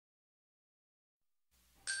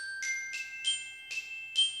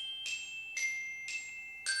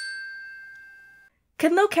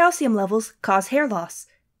Can low calcium levels cause hair loss?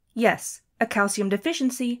 Yes, a calcium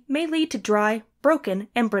deficiency may lead to dry, broken,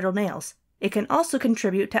 and brittle nails. It can also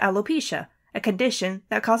contribute to alopecia, a condition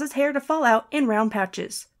that causes hair to fall out in round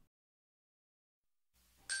patches.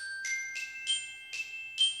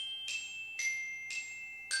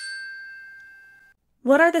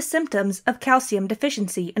 What are the symptoms of calcium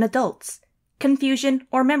deficiency in adults? Confusion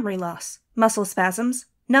or memory loss, muscle spasms,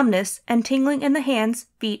 numbness and tingling in the hands,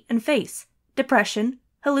 feet, and face, depression,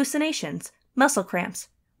 hallucinations, muscle cramps,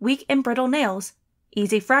 weak and brittle nails,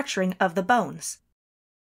 easy fracturing of the bones.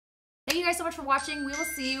 Thank you guys so much for watching. We will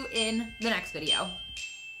see you in the next video.